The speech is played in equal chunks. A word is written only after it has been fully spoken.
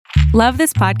Love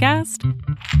this podcast?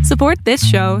 Support this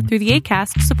show through the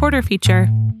Acast supporter feature.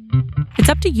 It's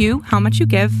up to you how much you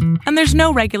give, and there's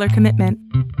no regular commitment.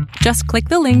 Just click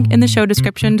the link in the show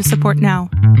description to support now.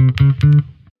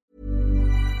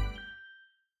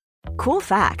 Cool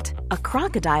fact, a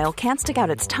crocodile can't stick out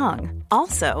its tongue.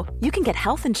 Also, you can get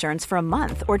health insurance for a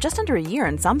month or just under a year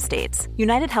in some states.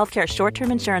 United Healthcare short-term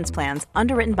insurance plans,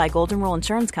 underwritten by Golden Rule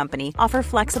Insurance Company, offer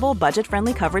flexible,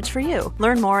 budget-friendly coverage for you.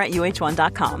 Learn more at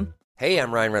uh1.com. Hey,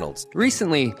 I'm Ryan Reynolds.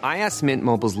 Recently, I asked Mint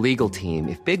Mobile's legal team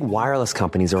if big wireless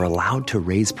companies are allowed to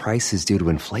raise prices due to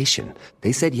inflation.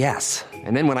 They said yes.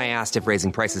 And then when I asked if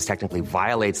raising prices technically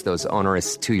violates those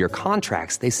onerous two-year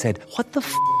contracts, they said, "What the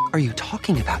f*** are you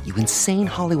talking about, you insane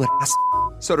Hollywood ass?"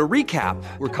 So to recap,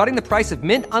 we're cutting the price of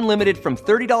Mint Unlimited from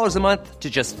 $30 a month to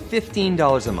just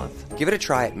 $15 a month. Give it a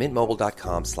try at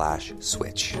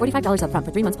mintmobile.com/switch. $45 up front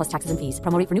for 3 months plus taxes and fees.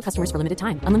 Promo rate for new customers for limited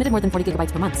time. Unlimited more than 40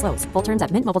 gigabytes per month. Slows full terms at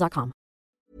mintmobile.com.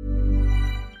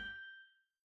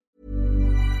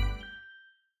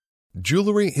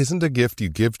 Jewelry isn't a gift you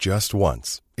give just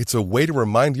once. It's a way to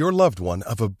remind your loved one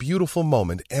of a beautiful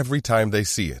moment every time they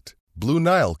see it. Blue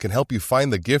Nile can help you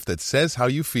find the gift that says how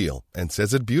you feel and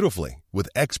says it beautifully, with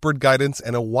expert guidance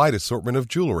and a wide assortment of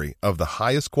jewelry of the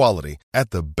highest quality at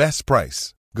the best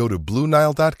price. Go to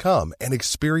BlueNile.com and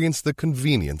experience the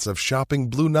convenience of shopping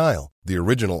Blue Nile, the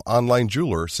original online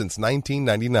jeweler since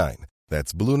 1999.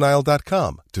 That's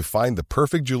BlueNile.com to find the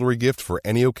perfect jewelry gift for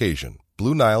any occasion.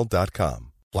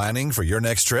 BlueNile.com. Planning for your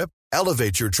next trip?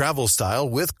 Elevate your travel style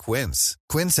with Quince.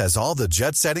 Quince has all the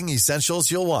jet-setting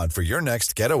essentials you'll want for your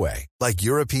next getaway, like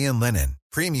European linen,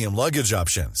 premium luggage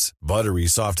options, buttery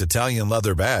soft Italian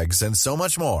leather bags, and so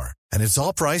much more. And it's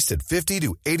all priced at 50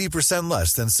 to 80%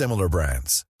 less than similar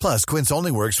brands. Plus, Quince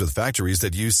only works with factories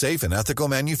that use safe and ethical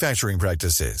manufacturing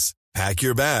practices. Pack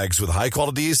your bags with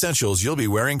high-quality essentials you'll be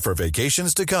wearing for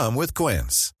vacations to come with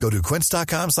Quince. Go to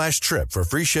quince.com/trip for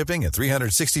free shipping and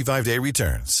 365-day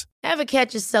returns. Ever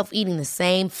catch yourself eating the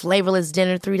same flavorless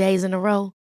dinner 3 days in a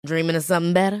row? Dreaming of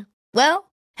something better?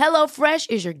 Well, HelloFresh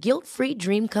is your guilt-free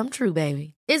dream come true,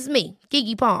 baby. It's me,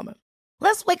 Keke Palmer.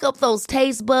 Let's wake up those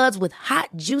taste buds with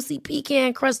hot, juicy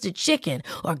pecan-crusted chicken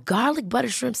or garlic butter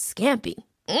shrimp scampi.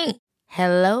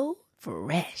 Hello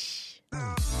Fresh.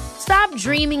 Stop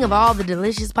dreaming of all the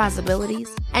delicious possibilities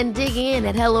and dig in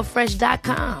at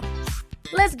HelloFresh.com.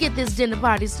 Let's get this dinner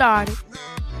party started.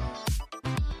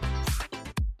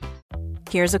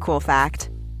 Here's a cool fact.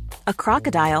 A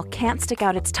crocodile can't stick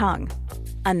out its tongue.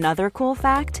 Another cool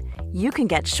fact, you can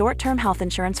get short-term health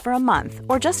insurance for a month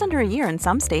or just under a year in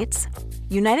some states.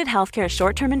 United Healthcare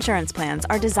short-term insurance plans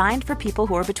are designed for people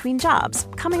who are between jobs,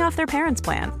 coming off their parents'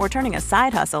 plan, or turning a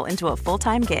side hustle into a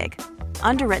full-time gig.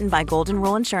 Underwritten by Golden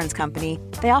Rule Insurance Company,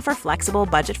 they offer flexible,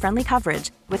 budget-friendly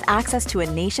coverage with access to a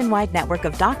nationwide network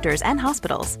of doctors and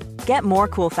hospitals. Get more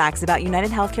cool facts about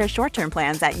United Healthcare short-term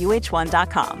plans at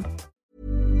uh1.com.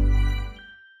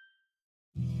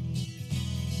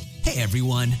 Hey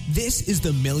everyone, this is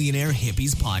the Millionaire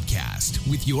Hippies Podcast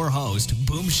with your host,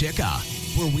 Boom Shikha,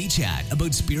 where we chat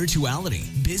about spirituality,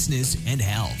 business, and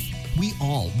health. We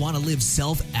all want to live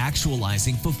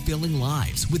self-actualizing, fulfilling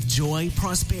lives with joy,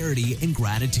 prosperity, and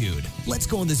gratitude. Let's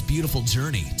go on this beautiful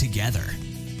journey together.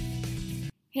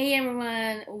 Hey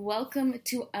everyone, welcome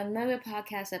to another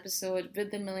podcast episode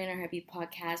with the Millionaire Hippie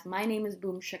Podcast. My name is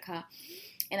Boom Shikha,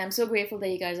 and I'm so grateful that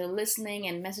you guys are listening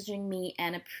and messaging me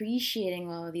and appreciating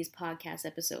all of these podcast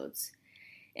episodes.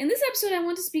 In this episode, I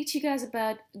want to speak to you guys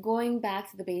about going back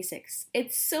to the basics.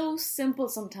 It's so simple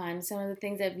sometimes, some of the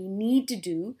things that we need to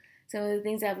do, some of the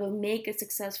things that will make us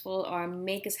successful or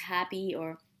make us happy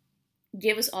or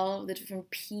give us all of the different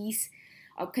peace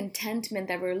or contentment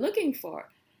that we're looking for.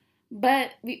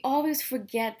 But we always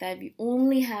forget that we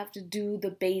only have to do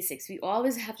the basics. We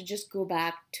always have to just go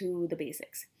back to the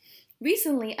basics.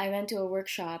 Recently, I went to a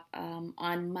workshop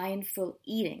on mindful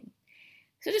eating.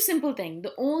 Such a simple thing.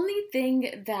 The only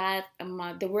thing that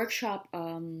the workshop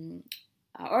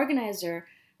organizer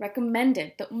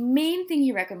recommended, the main thing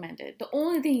he recommended, the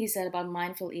only thing he said about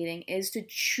mindful eating is to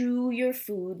chew your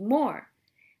food more.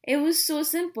 It was so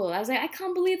simple. I was like, I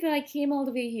can't believe that I came all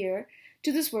the way here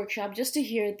to this workshop just to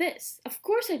hear this. Of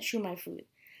course I chew my food.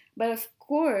 But of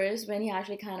course, when he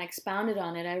actually kind of expounded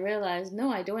on it, I realized,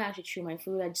 no, I don't actually chew my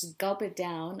food. I just gulp it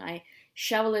down. I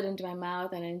shovel it into my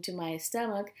mouth and into my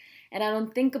stomach. And I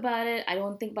don't think about it. I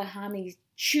don't think about how many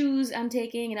chews I'm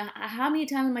taking. And how many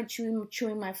times am I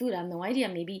chewing my food? I have no idea.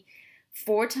 Maybe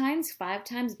 4 times, 5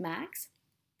 times max.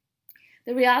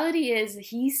 The reality is,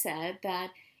 he said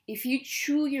that if you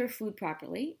chew your food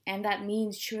properly, and that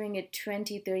means chewing it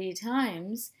 20, 30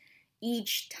 times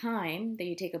each time that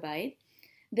you take a bite,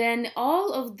 then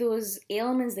all of those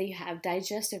ailments that you have,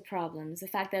 digestive problems, the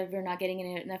fact that we're not getting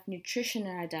enough nutrition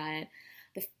in our diet,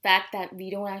 the fact that we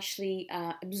don't actually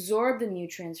absorb the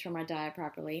nutrients from our diet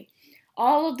properly,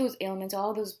 all of those ailments, all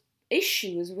of those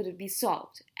issues would be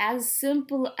solved as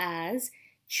simple as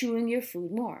chewing your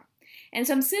food more. And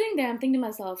so I'm sitting there, I'm thinking to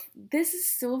myself, this is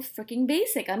so freaking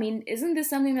basic. I mean, isn't this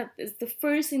something that is the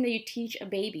first thing that you teach a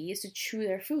baby is to chew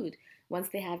their food once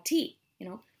they have teeth? You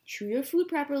know, chew your food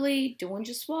properly, don't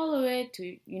just swallow it.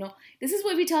 This is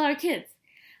what we tell our kids.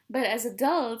 But as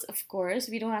adults, of course,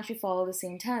 we don't actually follow the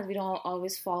same times. We don't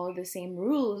always follow the same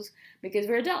rules because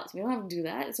we're adults. We don't have to do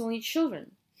that. It's only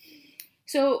children.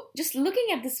 So just looking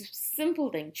at this simple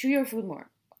thing, chew your food more,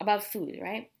 about food,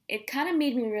 right? It kind of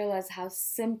made me realize how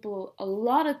simple a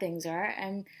lot of things are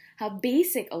and how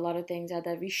basic a lot of things are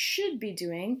that we should be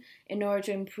doing in order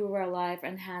to improve our life,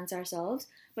 enhance ourselves,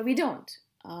 but we don't.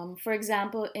 For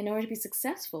example, in order to be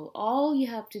successful, all you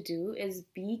have to do is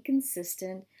be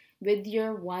consistent with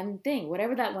your one thing,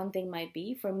 whatever that one thing might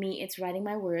be. For me, it's writing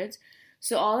my words.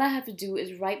 So all I have to do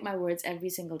is write my words every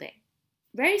single day.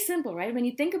 Very simple, right? When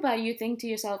you think about it, you think to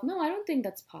yourself, no, I don't think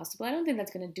that's possible. I don't think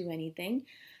that's going to do anything.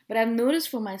 But I've noticed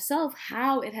for myself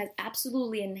how it has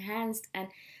absolutely enhanced and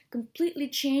completely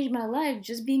changed my life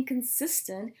just being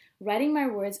consistent, writing my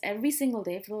words every single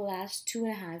day for the last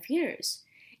 2.5 years.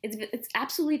 It's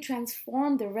absolutely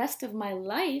transformed the rest of my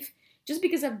life just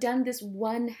because I've done this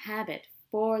one habit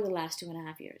for the last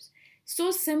 2.5 years.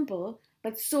 So simple,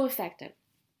 but so effective.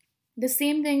 The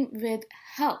same thing with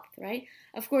health, right?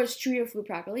 Of course, chew your food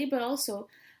properly, but also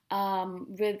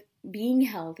with being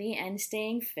healthy and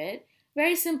staying fit.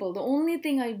 Very simple. The only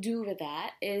thing I do with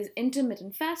that is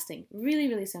intermittent fasting. Really,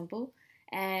 really simple.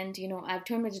 And, I've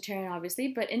turned vegetarian, obviously,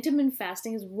 but intermittent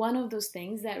fasting is one of those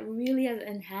things that really has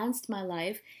enhanced my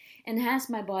life, enhanced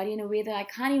my body in a way that I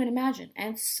can't even imagine.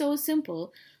 And it's so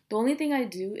simple. The only thing I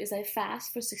do is I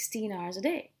fast for 16 hours a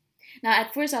day. Now,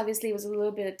 at first, obviously, it was a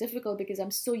little bit difficult because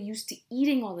I'm so used to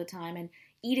eating all the time, and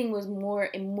eating was more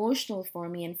emotional for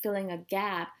me and filling a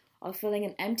gap or filling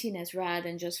an emptiness rather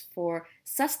than just for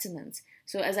sustenance.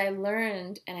 So as I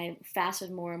learned and I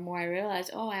fasted more and more, I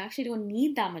realized, I actually don't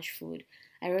need that much food.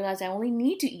 I realized I only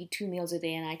need to eat 2 meals a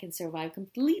day and I can survive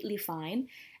completely fine.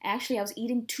 Actually, I was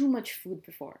eating too much food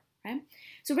before, right?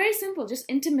 So very simple, just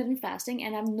intermittent fasting,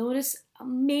 and I've noticed a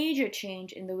major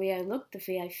change in the way I look, the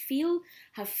way I feel,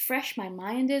 how fresh my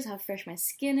mind is, how fresh my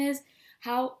skin is,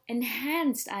 how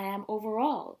enhanced I am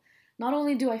overall. Not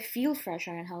only do I feel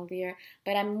fresher and healthier,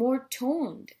 but I'm more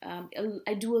toned.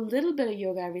 I do a little bit of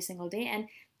yoga every single day, and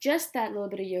just that little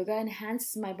bit of yoga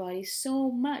enhances my body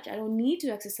so much. I don't need to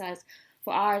exercise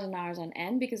for hours and hours on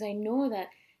end because I know that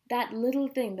that little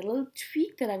thing, the little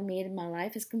tweak that I've made in my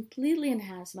life has completely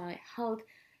enhanced my health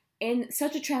in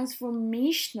such a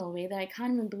transformational way that I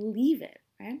can't even believe it,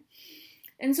 right?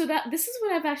 And so this is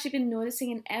what I've actually been noticing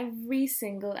in every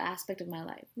single aspect of my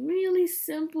life. Really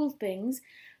simple things,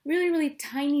 really, really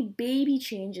tiny baby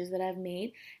changes that I've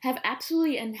made have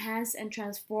absolutely enhanced and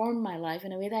transformed my life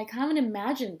in a way that I can't even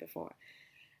imagine before.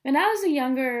 When I was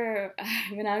younger,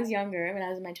 when I was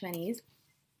in my 20s,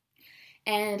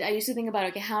 and I used to think about,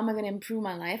 okay, how am I going to improve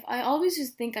my life? I always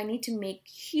used to think I need to make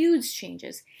huge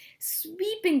changes,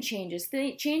 sweeping changes,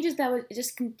 changes that would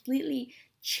just completely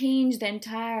change the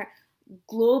entire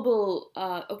global,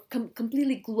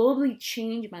 completely globally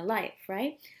change my life,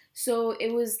 right? So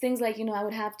it was things like, I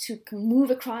would have to move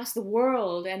across the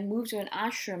world and move to an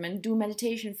ashram and do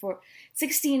meditation for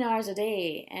 16 hours a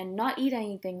day and not eat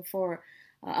anything for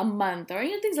a month or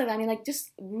things like that. I mean, like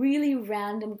just really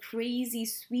random, crazy,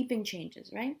 sweeping changes,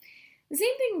 right? The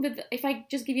same thing with, if I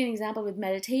just give you an example with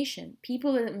meditation,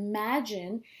 people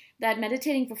imagine that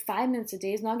meditating for 5 minutes a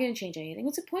day is not going to change anything.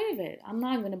 What's the point of it? I'm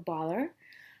not going to bother.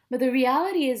 But the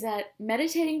reality is that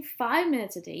meditating 5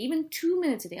 minutes a day, even 2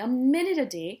 minutes a day, a minute a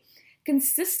day,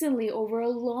 consistently over a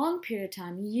long period of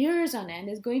time, years on end,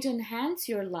 is going to enhance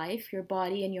your life, your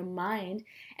body, and your mind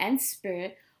and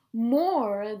spirit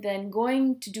more than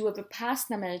going to do a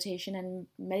Vipassana meditation and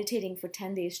meditating for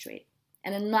 10 days straight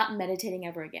and then not meditating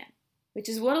ever again, which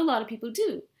is what a lot of people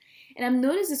do. And I've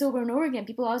noticed this over and over again.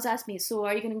 People always ask me, so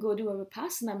are you going to go do a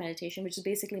Vipassana meditation, which is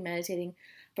basically meditating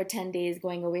for 10 days,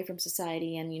 going away from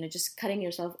society and, just cutting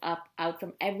yourself out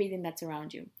from everything that's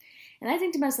around you. And I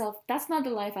think to myself, that's not the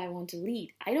life I want to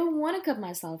lead. I don't want to cut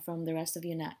myself from the rest of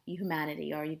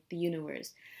humanity or the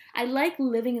universe. I like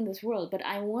living in this world, but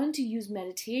I want to use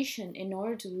meditation in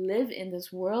order to live in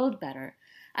this world better.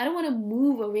 I don't want to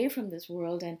move away from this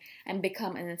world and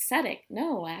become an ascetic.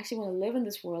 No, I actually want to live in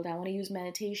this world. I want to use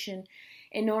meditation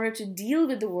in order to deal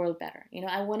with the world better.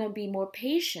 I want to be more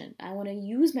patient. I want to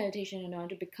use meditation in order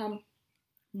to become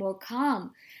more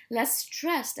calm, less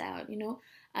stressed out,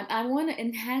 I want to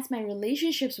enhance my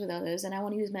relationships with others, and I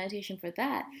want to use meditation for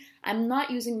that. I'm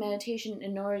not using meditation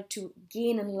in order to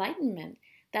gain enlightenment.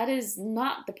 That is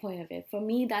not the point of it. For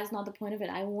me, that's not the point of it.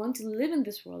 I want to live in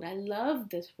this world. I love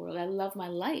this world. I love my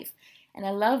life, and I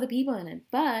love the people in it.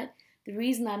 But the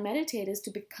reason I meditate is to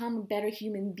become a better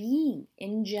human being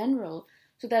in general,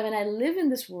 so that when I live in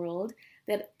this world,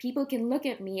 that people can look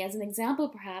at me as an example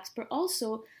perhaps, but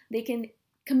also they can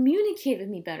communicate with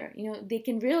me better. They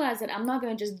can realize that I'm not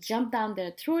going to just jump down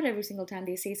their throat every single time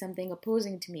they say something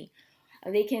opposing to me.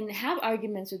 They can have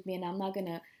arguments with me, and I'm not going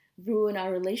to ruin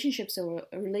our relationship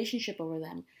over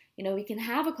them. We can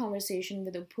have a conversation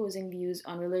with opposing views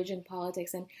on religion,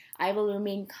 politics, and I will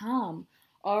remain calm.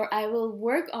 Or I will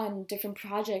work on different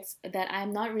projects that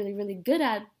I'm not really, really good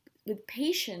at with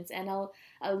patience, and I'll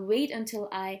wait until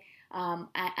I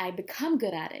become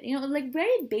good at it. Like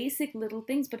very basic little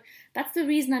things, but that's the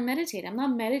reason I meditate. I'm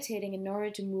not meditating in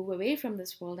order to move away from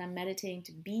this world. I'm meditating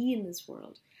to be in this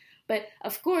world. But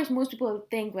of course, most people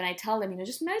think when I tell them,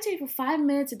 just meditate for 5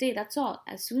 minutes a day, that's all.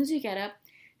 As soon as you get up,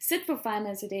 sit for 5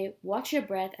 minutes a day, watch your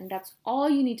breath, and that's all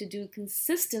you need to do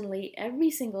consistently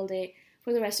every single day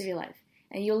for the rest of your life.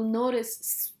 And you'll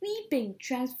notice sweeping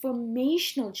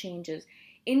transformational changes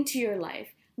into your life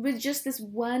with just this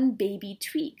one baby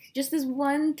tweak. Just this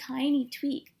one tiny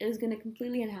tweak is going to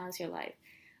completely enhance your life.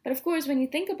 But of course, when you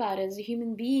think about it as a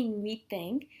human being, we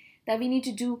think that we need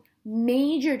to do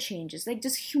major changes, like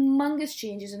just humongous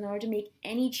changes in order to make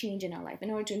any change in our life,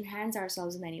 in order to enhance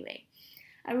ourselves in any way.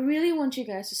 I really want you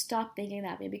guys to stop thinking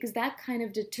that way, because that kind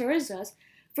of deters us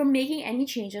from making any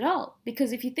change at all.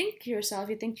 Because if you think to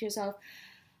yourself,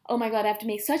 oh my God, I have to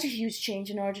make such a huge change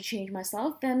in order to change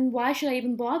myself, then why should I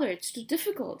even bother? It's too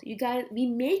difficult. We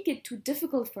make it too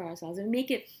difficult for ourselves. We make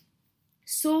it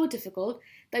so difficult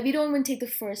that we don't even take the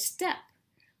first step.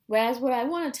 Whereas what I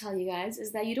want to tell you guys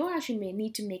is that you don't actually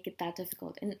need to make it that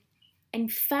difficult. And in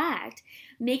fact,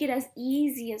 make it as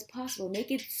easy as possible.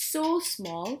 Make it so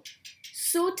small,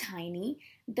 so tiny,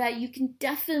 that you can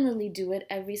definitely do it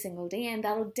every single day, and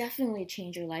that'll definitely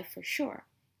change your life for sure,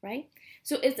 right?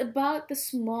 So it's about the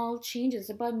small changes,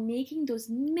 about making those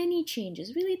mini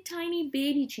changes, really tiny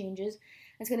baby changes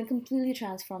that's going to completely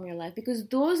transform your life, because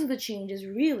those are the changes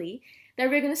really that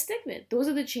we're going to stick with. Those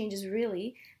are the changes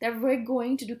really that we're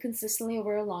going to do consistently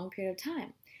over a long period of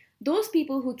time. Those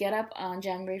people who get up on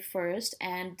January 1st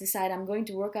and decide I'm going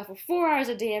to work out for 4 hours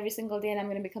a day every single day and I'm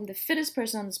going to become the fittest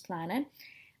person on this planet,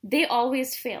 they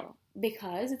always fail,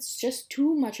 because it's just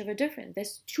too much of a difference.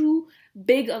 There's too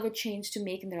big of a change to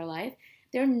make in their life.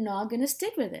 They're not going to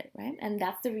stick with it, right? And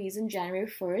that's the reason January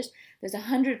 1st, there's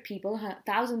 100 people,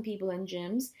 1,000 people in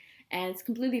gyms, and it's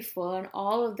completely full, and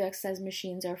all of the exercise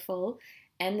machines are full.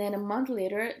 And then a month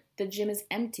later, the gym is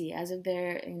empty, as if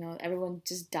everyone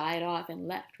just died off and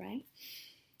left, right?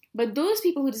 But those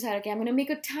people who decide, okay, I'm going to make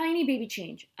a tiny baby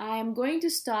change. I'm going to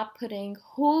stop putting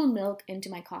whole milk into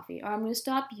my coffee, or I'm going to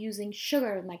stop using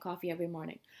sugar in my coffee every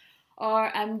morning,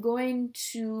 or I'm going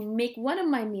to make one of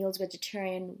my meals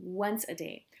vegetarian once a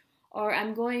day, or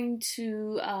I'm going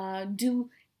to do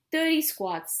 30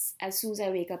 squats as soon as I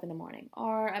wake up in the morning,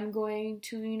 or I'm going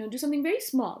to do something very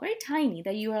small, very tiny,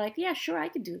 that you are like, yeah, sure, I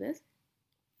could do this.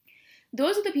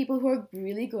 Those are the people who are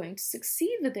really going to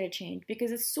succeed with their change,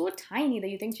 because it's so tiny that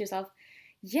you think to yourself,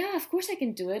 yeah, of course I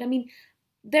can do it. I mean,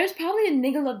 there's probably a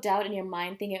niggle of doubt in your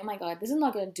mind thinking, oh my God, this is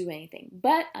not going to do anything,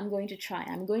 but I'm going to try.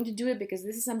 I'm going to do it because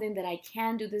this is something that I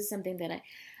can do. This is something that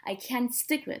I can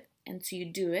stick with. And so you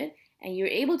do it, and you're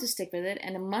able to stick with it,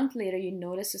 and a month later you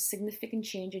notice a significant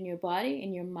change in your body,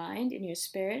 in your mind, in your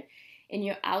spirit, in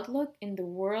your outlook, in the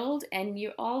world, and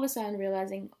you're all of a sudden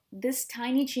realizing this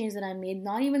tiny change that I made,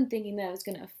 not even thinking that it was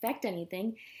going to affect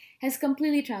anything, has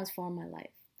completely transformed my life.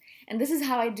 And this is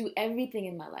how I do everything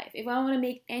in my life. If I want to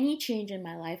make any change in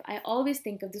my life, I always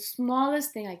think of the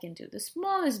smallest thing I can do, the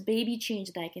smallest baby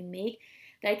change that I can make,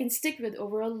 that I can stick with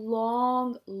over a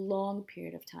long, long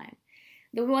period of time.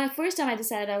 The first time I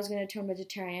decided I was going to turn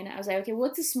vegetarian, I was like, okay,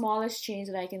 what's the smallest change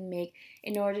that I can make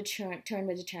in order to turn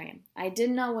vegetarian? I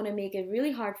did not want to make it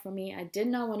really hard for me. I did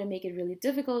not want to make it really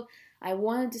difficult. I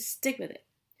wanted to stick with it.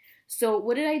 So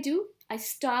what did I do? I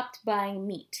stopped buying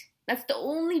meat. That's the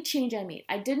only change I made.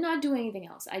 I did not do anything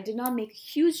else. I did not make a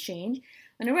huge change.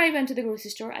 Whenever I went to the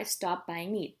grocery store, I stopped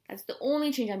buying meat. That's the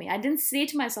only change I made. I didn't say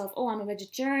to myself, oh, I'm a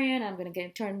vegetarian, I'm going to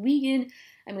turn vegan,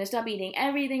 I'm going to stop eating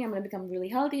everything, I'm going to become really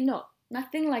healthy. No.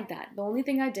 Nothing like that. The only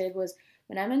thing I did was,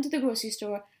 when I went to the grocery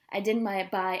store, I didn't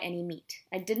buy any meat.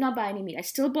 I did not buy any meat. I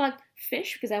still bought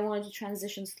fish because I wanted to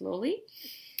transition slowly.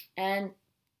 And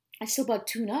I still bought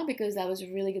tuna because that was a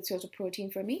really good source of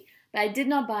protein for me. But I did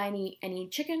not buy any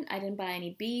chicken. I didn't buy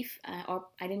any beef, or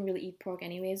I didn't really eat pork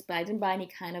anyways. But I didn't buy any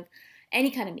kind of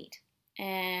meat.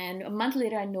 And a month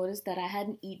later, I noticed that I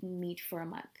hadn't eaten meat for a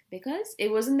month because it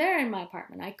wasn't there in my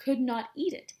apartment. I could not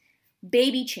eat it.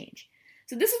 Baby change.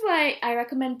 So this is why I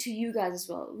recommend to you guys as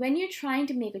well. When you're trying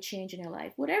to make a change in your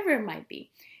life, whatever it might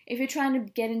be, if you're trying to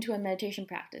get into a meditation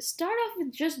practice, start off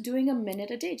with just doing a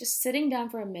minute a day, just sitting down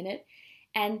for a minute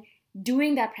and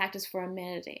doing that practice for a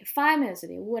minute a day, 5 minutes a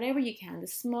day, whatever you can, the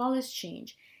smallest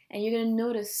change. And you're going to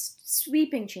notice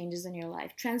sweeping changes in your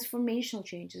life, transformational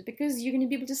changes, because you're going to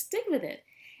be able to stick with it.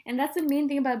 And that's the main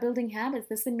thing about building habits.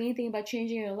 That's the main thing about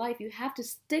changing your life. You have to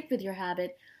stick with your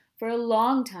habit for a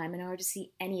long time in order to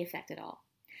see any effect at all.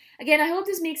 Again, I hope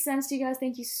this makes sense to you guys.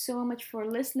 Thank you so much for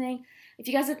listening. If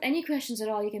you guys have any questions at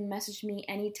all, you can message me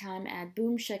anytime at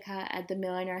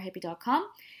boomshikha@themillionairehippie.com.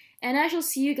 And I shall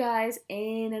see you guys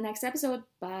in the next episode.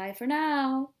 Bye for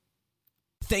now.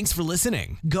 Thanks for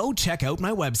listening. Go check out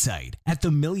my website at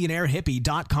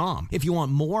themillionairehippie.com if you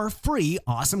want more free,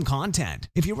 awesome content.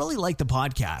 If you really like the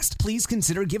podcast, please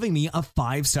consider giving me a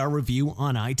 5-star review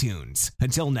on iTunes.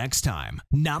 Until next time,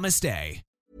 namaste.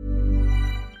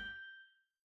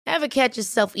 Ever catch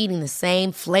yourself eating the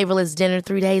same flavorless dinner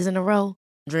 3 days in a row?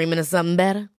 Dreaming of something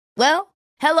better? Well,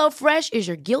 HelloFresh is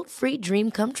your guilt-free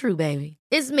dream come true, baby.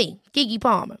 It's me, Keke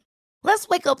Palmer. Let's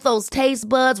wake up those taste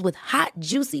buds with hot,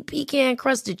 juicy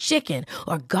pecan-crusted chicken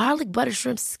or garlic butter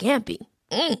shrimp scampi.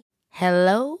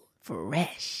 Hello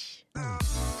Fresh.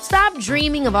 Stop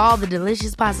dreaming of all the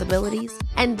delicious possibilities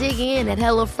and dig in at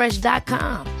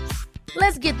HelloFresh.com.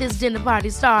 Let's get this dinner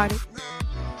party started.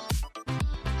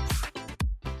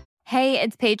 Hey,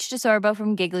 it's Paige DeSorbo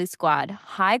from Giggly Squad.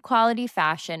 High quality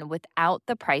fashion without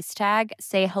the price tag.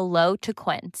 Say hello to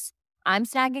Quince. I'm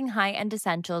snagging high-end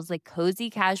essentials like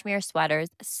cozy cashmere sweaters,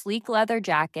 sleek leather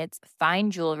jackets, fine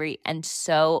jewelry, and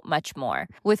so much more.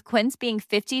 With Quince being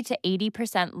 50 to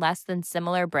 80% less than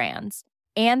similar brands.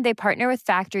 And they partner with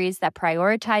factories that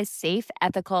prioritize safe,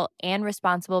 ethical, and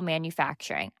responsible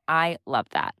manufacturing. I love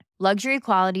that. Luxury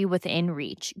quality within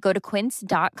reach. Go to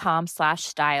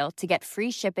quince.com/style to get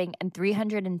free shipping and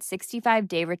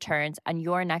 365-day returns on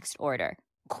your next order.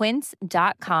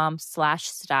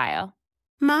 Quince.com/style.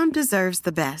 Mom deserves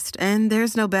the best, and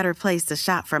there's no better place to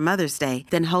shop for Mother's Day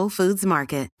than Whole Foods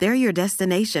Market. They're your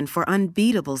destination for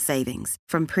unbeatable savings,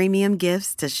 from premium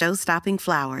gifts to show-stopping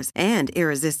flowers and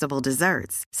irresistible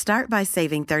desserts. Start by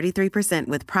saving 33%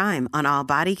 with Prime on all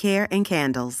body care and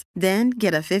candles. Then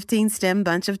get a 15-stem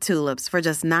bunch of tulips for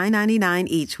just $9.99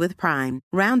 each with Prime.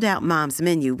 Round out Mom's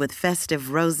menu with festive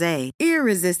rosé,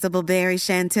 irresistible berry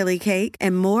chantilly cake,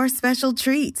 and more special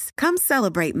treats. Come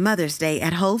celebrate Mother's Day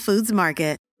at Whole Foods Market.